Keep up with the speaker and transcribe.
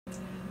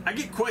I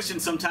get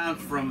questions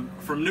sometimes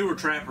from newer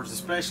trappers,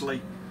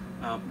 especially.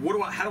 How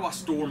do I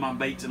store my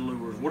baits and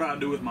lures? What do I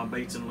do with my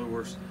baits and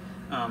lures?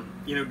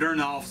 You know, during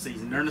the off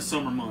season, during the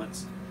summer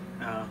months.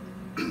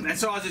 And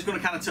so I was just going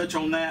to kind of touch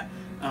on that.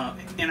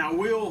 And I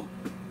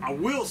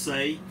will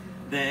say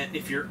that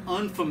if you're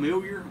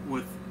unfamiliar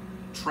with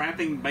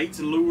trapping baits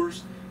and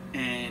lures,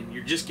 and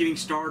you're just getting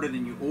started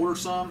and you order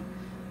some,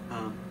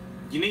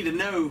 you need to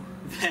know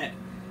that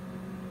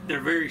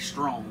they're very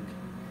strong.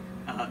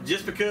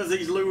 Just because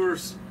these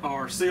lures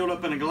are sealed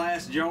up in a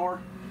glass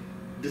jar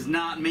does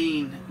not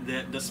mean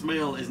that the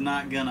smell is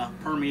not gonna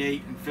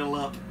permeate and fill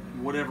up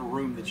whatever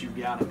room that you've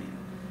got them in.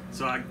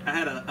 So I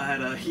had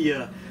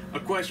a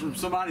question from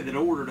somebody that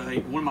ordered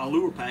one of my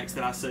lure packs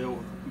that I sell,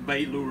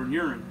 bait, lure, and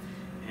urine,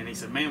 and he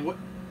said, "Man, what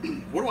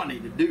do I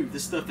need to do?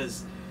 This stuff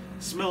is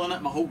smelling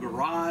up my whole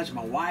garage.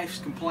 My wife's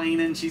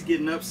complaining. She's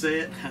getting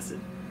upset." I said,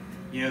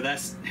 "You know,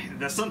 that's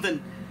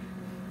something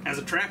as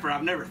a trapper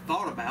I've never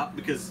thought about,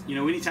 because you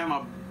know,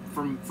 anytime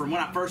from when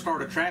I first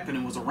started trapping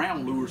and was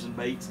around lures and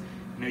baits,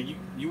 you know,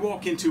 you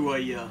walk into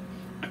a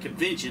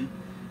convention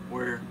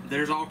where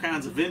there's all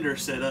kinds of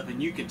vendors set up,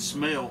 and you can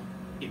smell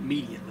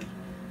immediately.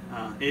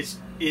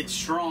 It's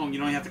strong. You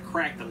don't have to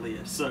crack the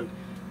lid. So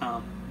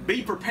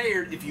be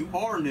prepared if you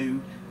are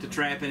new to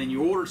trapping and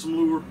you order some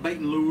lure, bait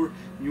and lure,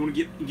 and you want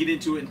to get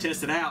into it and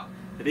test it out,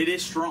 that it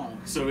is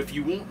strong. So if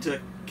you want to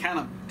kind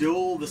of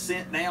dull the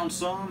scent down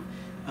some,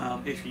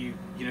 if you're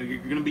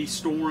going to be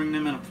storing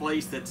them in a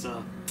place that's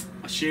a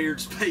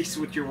shared space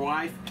with your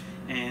wife,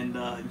 and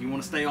you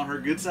want to stay on her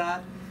good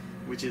side,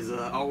 which is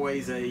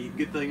always a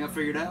good thing I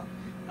figured out.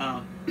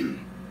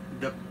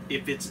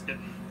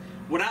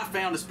 What I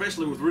found,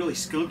 especially with really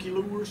skunky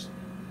lures,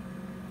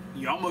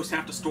 you almost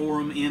have to store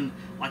them in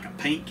like a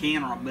paint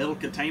can or a metal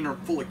container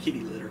full of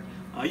kitty litter.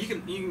 You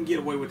can get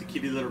away with the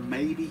kitty litter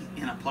maybe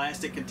in a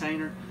plastic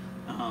container,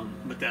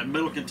 but that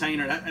metal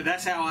container,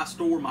 that's how I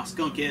store my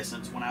skunk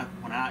essence. When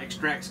I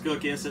extract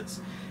skunk essence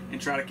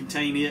and try to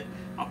contain it,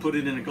 I'll put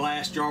it in a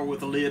glass jar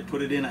with a lid,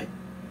 put it in a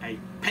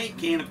paint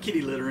can of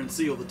kitty litter, and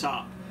seal the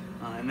top.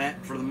 And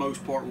that, for the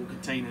most part, will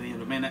contain it in.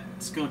 But man, that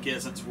skunk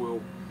essence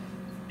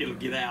it'll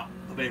get out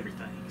of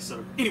everything.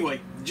 So anyway,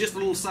 just a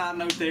little side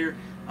note there.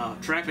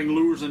 Trapping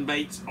lures and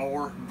baits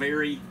are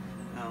very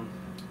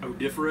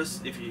odoriferous,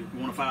 if you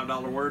want a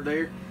 $5 word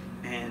there,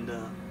 and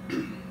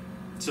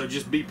so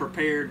just be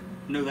prepared,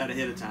 know that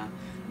ahead of time.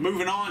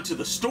 Moving on to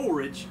the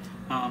storage,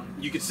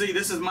 you can see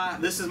this is my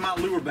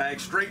lure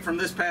bag straight from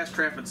this past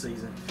trapping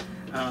season.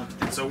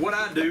 And so what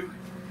I do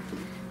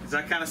is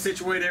I kind of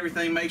situate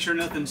everything, make sure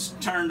nothing's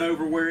turned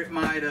over where it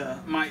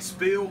might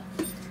spill,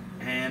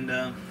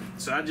 and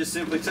so I just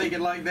simply take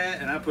it like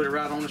that and I put it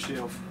right on the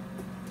shelf.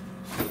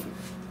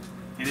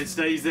 And it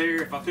stays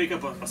there. If I pick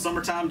up a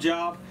summertime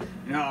job,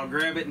 you know, I'll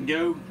grab it and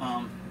go.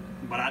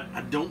 But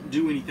I don't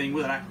do anything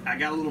with it. I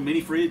got a little mini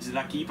fridge that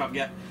I keep. I've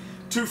got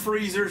 2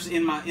 freezers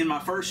in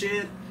my fur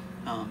shed,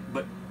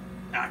 but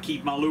I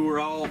keep my lure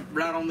all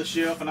right on the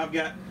shelf. And I've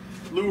got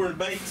lure and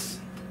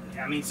baits.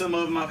 I mean, some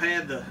of them I've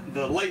had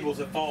the labels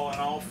have fallen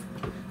off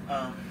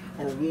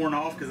or worn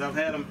off because I've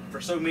had them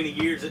for so many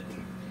years that,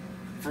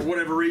 for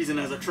whatever reason,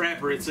 as a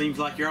trapper, it seems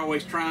like you're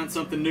always trying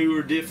something new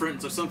or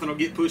different, so something will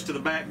get pushed to the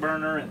back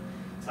burner. And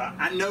so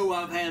I know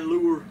I've had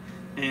lure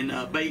and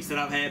baits that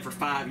I've had for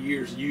 5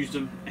 years, used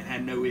them and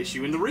had no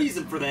issue. And the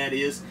reason for that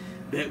is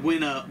that when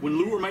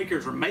lure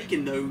makers are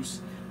making those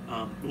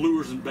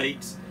lures and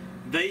baits,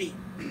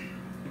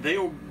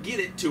 they'll get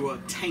it to a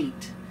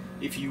taint,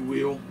 if you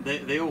will.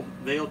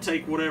 They'll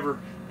take whatever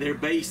their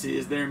base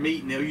is, their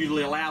meat, and they'll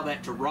usually allow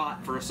that to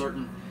rot for a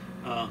certain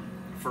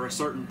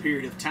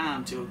period of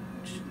time till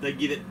they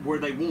get it where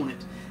they want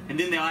it, and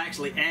then they'll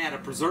actually add a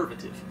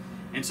preservative,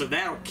 and so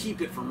that'll keep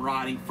it from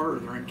rotting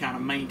further and kind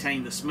of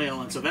maintain the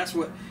smell. And so that's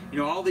what, you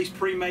know, all these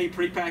pre-made,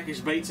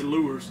 pre-packaged baits and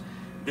lures,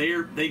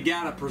 they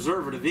got a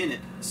preservative in it.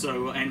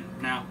 So, and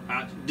now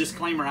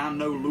disclaimer, I'm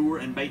no lure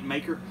and bait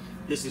maker.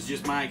 This is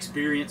just my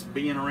experience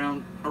being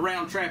around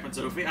trapping.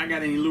 So if I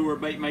got any lure or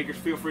bait makers,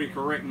 feel free to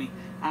correct me.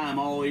 I am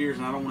all ears,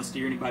 and I don't want to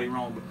steer anybody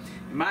wrong. But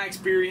in my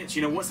experience,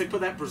 you know, once they put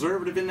that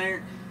preservative in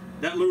there,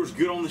 that lure's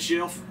good on the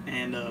shelf,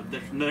 and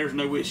there's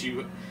no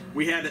issue.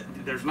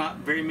 There's not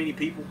very many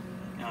people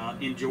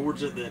in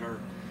Georgia that are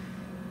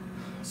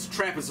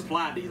trapping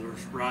supply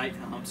dealers, right?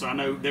 So I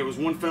know there was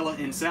one fella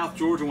in South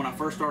Georgia when I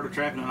first started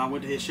trapping, and I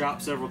went to his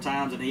shop several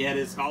times, and he had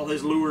all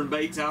his lure and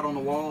baits out on the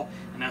wall,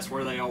 and that's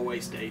where they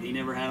always stayed. He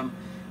never had them,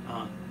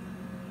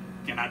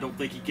 and I don't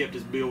think he kept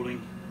his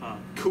building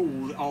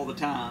cool all the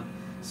time.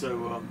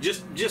 So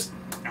just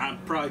I'm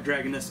probably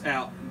dragging this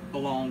out a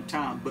long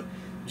time, but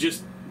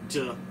just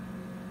to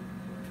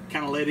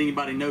kind of let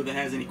anybody know that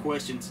has any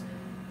questions,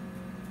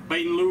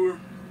 bait and lure,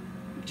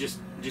 just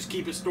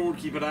keep it stored,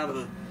 keep it out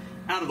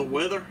of the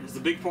weather is the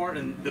big part.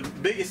 And the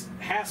biggest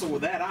hassle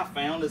with that I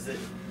found is that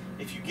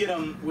if you get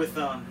them with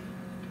the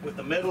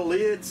metal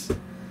lids,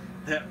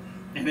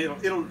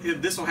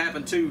 this will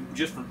happen too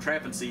just from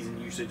trapping season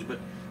usage, but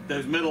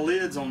those metal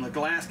lids on the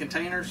glass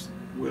containers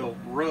will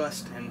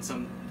rust, and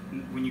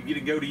when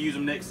you go to use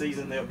them next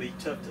season, they'll be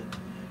tough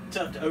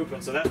tough to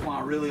open, so that's why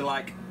I really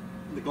like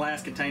the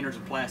glass containers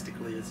and plastic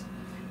lids.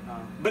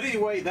 But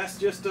anyway, that's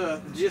just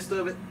the gist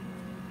of it.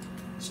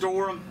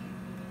 Store them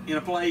in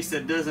a place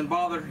that doesn't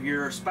bother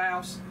your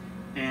spouse,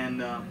 and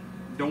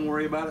don't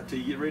worry about it till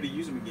you get ready to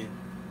use them again.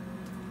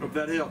 Hope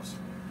that helps.